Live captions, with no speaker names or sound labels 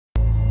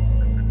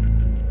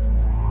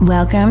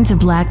Welcome to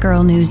Black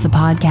Girl News, the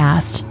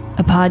podcast,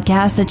 a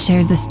podcast that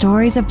shares the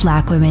stories of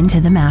Black women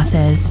to the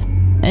masses.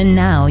 And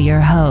now your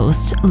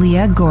host,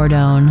 Leah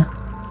Gordon.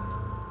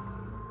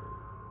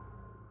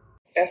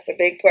 That's the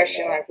big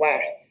question, like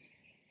why?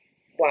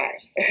 Why?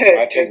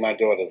 I take my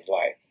daughter's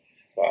life.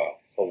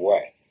 For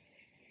what?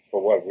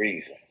 For what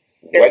reason?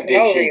 What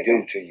did she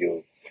do to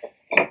you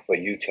for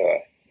you to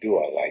do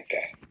her like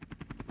that?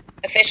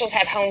 Officials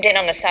have honed in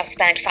on the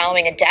suspect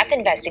following a death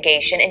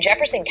investigation in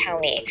Jefferson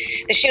County.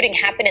 The shooting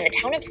happened in the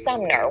town of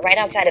Sumner, right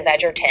outside of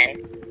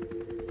Edgerton.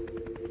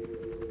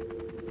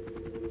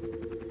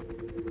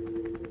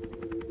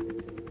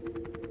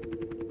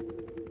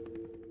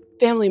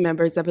 Family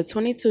members of a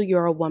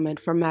 22-year-old woman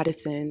from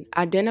Madison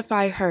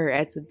identify her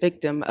as the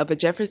victim of a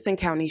Jefferson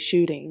County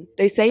shooting.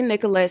 They say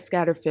Nicolette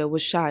Scatterfield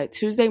was shot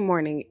Tuesday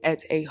morning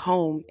at a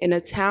home in a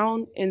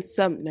town in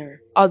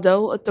Sumner.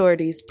 Although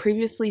authorities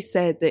previously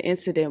said the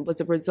incident was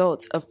a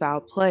result of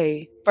foul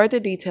play, further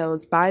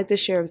details by the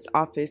Sheriff's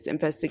Office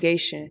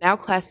investigation now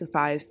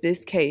classifies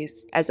this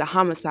case as a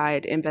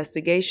homicide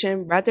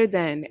investigation rather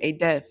than a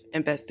death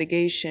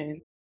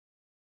investigation.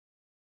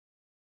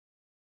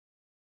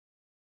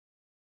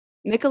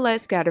 Nicolette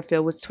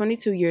Scatterfield was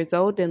 22 years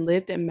old and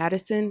lived in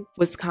Madison,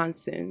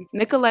 Wisconsin.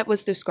 Nicolette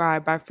was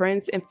described by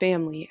friends and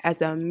family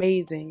as an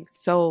amazing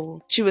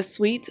soul. She was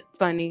sweet,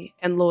 funny,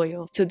 and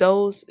loyal to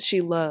those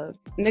she loved.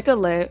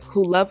 Nicolette,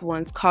 who loved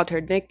ones called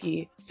her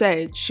Nikki,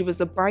 said she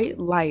was a bright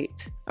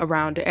light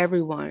around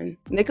everyone.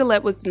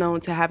 Nicolette was known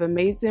to have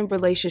amazing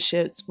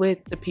relationships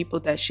with the people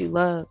that she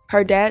loved.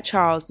 Her dad,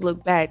 Charles,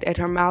 looked back at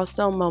her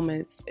milestone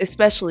moments,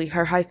 especially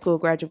her high school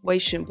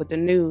graduation, with the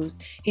news.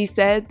 He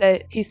said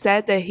that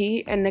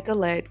he and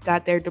Nicolette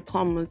got their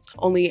diplomas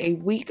only a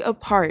week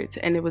apart,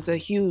 and it was a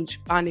huge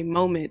bonding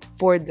moment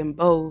for them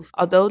both.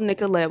 Although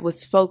Nicolette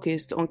was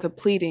focused on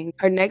completing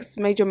her next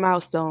major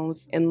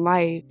milestones in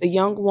life, the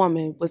young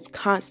woman was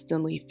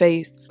constantly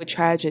faced with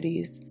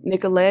tragedies.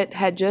 Nicolette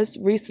had just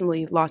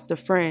recently lost a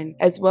friend,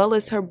 as well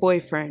as her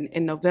boyfriend,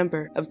 in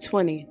November of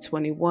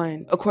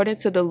 2021. According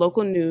to the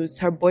local news,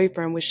 her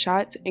boyfriend was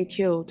shot and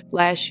killed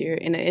last year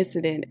in an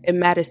incident in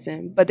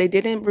Madison, but they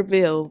didn't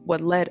reveal what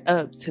led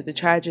up to the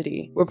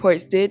tragedy.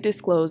 Reports did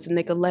disclose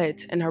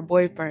Nicolette and her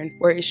boyfriend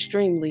were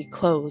extremely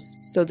close,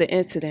 so the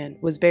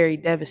incident was very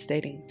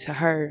devastating to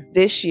her.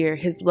 This year,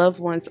 his loved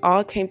ones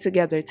all came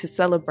together to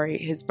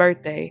celebrate his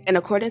birthday, and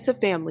according to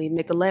family,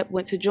 Nicolette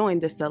went to join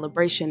the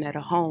celebration at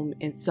a home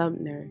in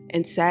Sumner.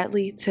 And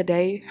sadly,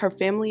 today, her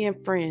family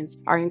and friends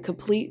are in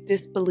complete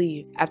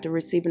disbelief after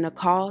receiving a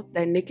call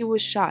that Nikki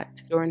was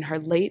shot during her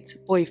late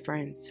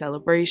boyfriend's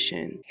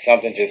celebration.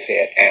 Something just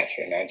said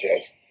answer, and I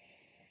just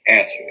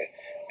answered it.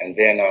 And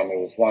then it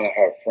was one of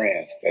her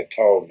friends that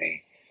told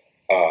me,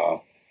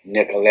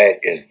 Nicolette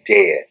is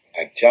dead.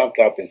 I jumped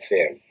up and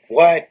said,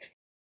 what?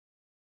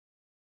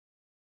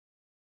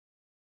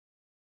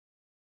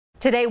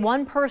 Today,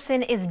 one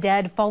person is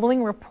dead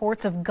following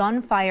reports of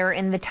gunfire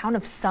in the town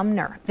of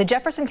Sumner. The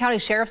Jefferson County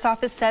Sheriff's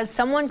Office says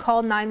someone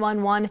called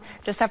 911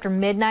 just after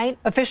midnight.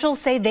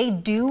 Officials say they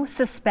do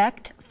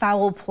suspect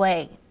foul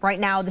play. Right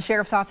now, the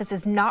Sheriff's Office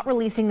is not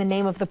releasing the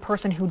name of the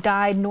person who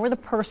died nor the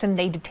person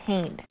they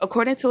detained.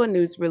 According to a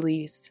news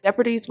release,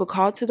 deputies were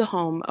called to the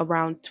home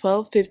around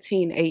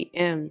 12:15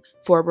 a.m.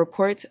 for a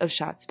report of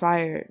shots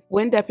fired.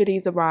 When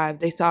deputies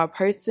arrived, they saw a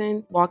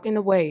person walking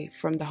away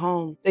from the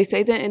home. They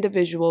say the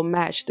individual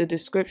matched the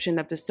description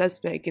of the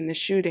suspect in the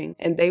shooting,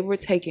 and they were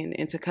taken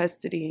into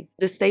custody.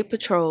 The State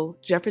Patrol,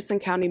 Jefferson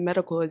County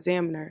Medical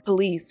Examiner,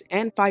 police,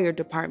 and fire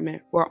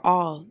department were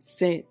all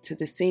sent to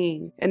the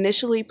scene.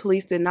 Initially,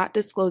 police did not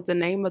disclose the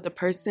name of the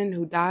person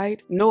who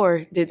died,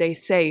 nor did they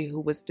say who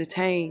was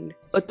detained.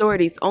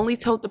 Authorities only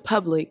told the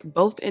public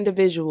both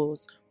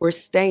individuals were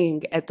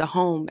staying at the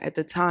home at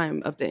the time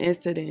of the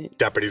incident.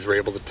 Deputies were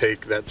able to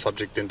take that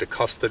subject into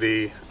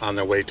custody on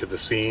their way to the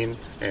scene,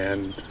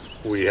 and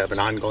we have an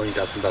ongoing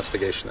death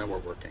investigation that we're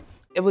working.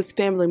 It was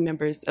family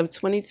members of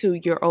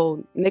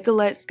 22-year-old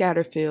Nicolette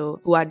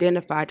Scatterfield who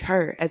identified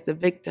her as the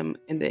victim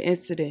in the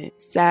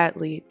incident.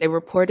 Sadly, they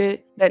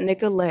reported that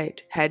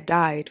Nicolette had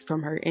died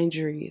from her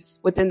injuries.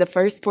 Within the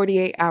first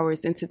 48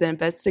 hours into the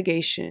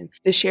investigation,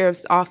 the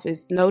Sheriff's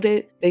Office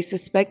noted they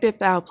suspected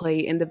foul play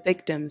in the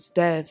victim's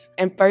death,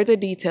 and further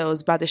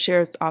details by the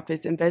Sheriff's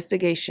Office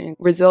investigation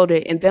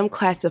resulted in them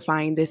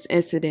classifying this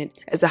incident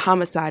as a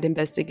homicide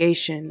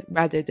investigation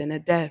rather than a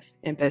death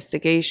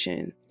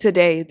investigation.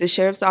 Today, the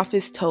Sheriff's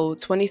Office told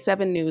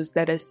 27 News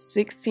that a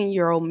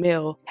 16-year-old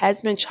male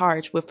has been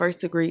charged with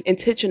first-degree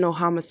intentional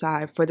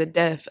homicide for the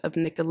death of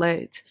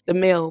Nicolette. The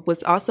male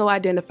was also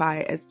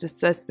identified as the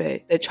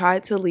suspect that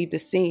tried to leave the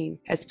scene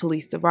as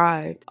police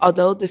arrived.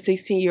 Although the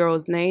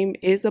 16-year-old's name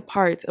is a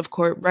part of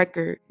court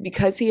record,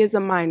 because he is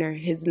a minor,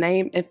 his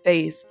name and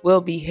face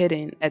will be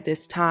hidden at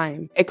this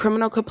time. A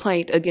criminal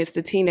complaint against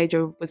the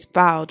teenager was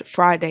filed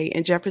Friday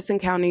in Jefferson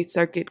County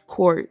Circuit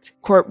Court.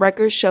 Court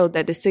records showed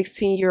that the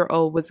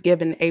 16-year-old was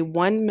given a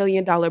 $1 million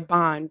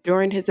bond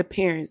during his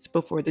appearance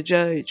before the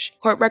judge.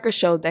 Court records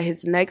showed that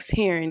his next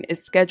hearing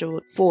is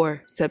scheduled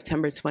for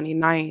September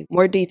 29th.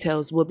 More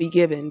details will be given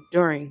given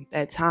during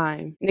that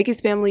time.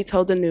 Nikki's family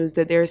told the news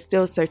that they're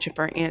still searching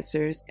for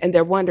answers, and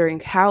they're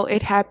wondering how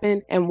it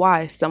happened and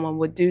why someone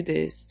would do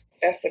this.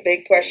 That's the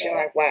big question,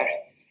 like why?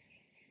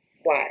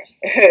 Why?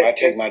 I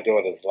take my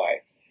daughter's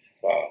life.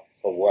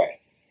 For what?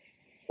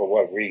 For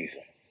what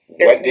reason?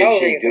 There's What did no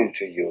she reason. do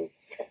to you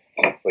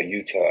for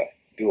you to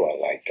do her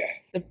like that?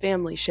 The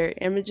family shared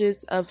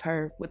images of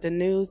her with the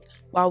news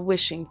while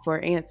wishing for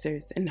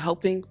answers and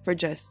hoping for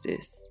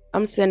justice.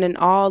 I'm sending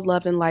all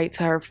love and light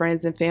to her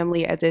friends and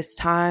family at this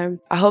time.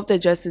 I hope that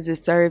justice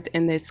is served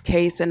in this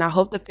case, and I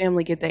hope the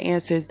family get the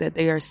answers that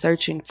they are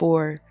searching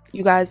for.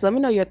 You guys, let me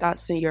know your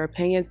thoughts and your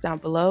opinions down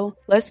below.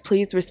 Let's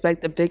please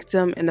respect the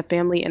victim and the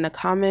family in the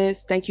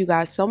comments. Thank you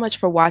guys so much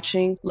for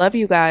watching. Love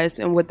you guys.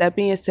 And with that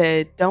being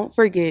said, don't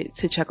forget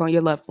to check on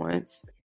your loved ones.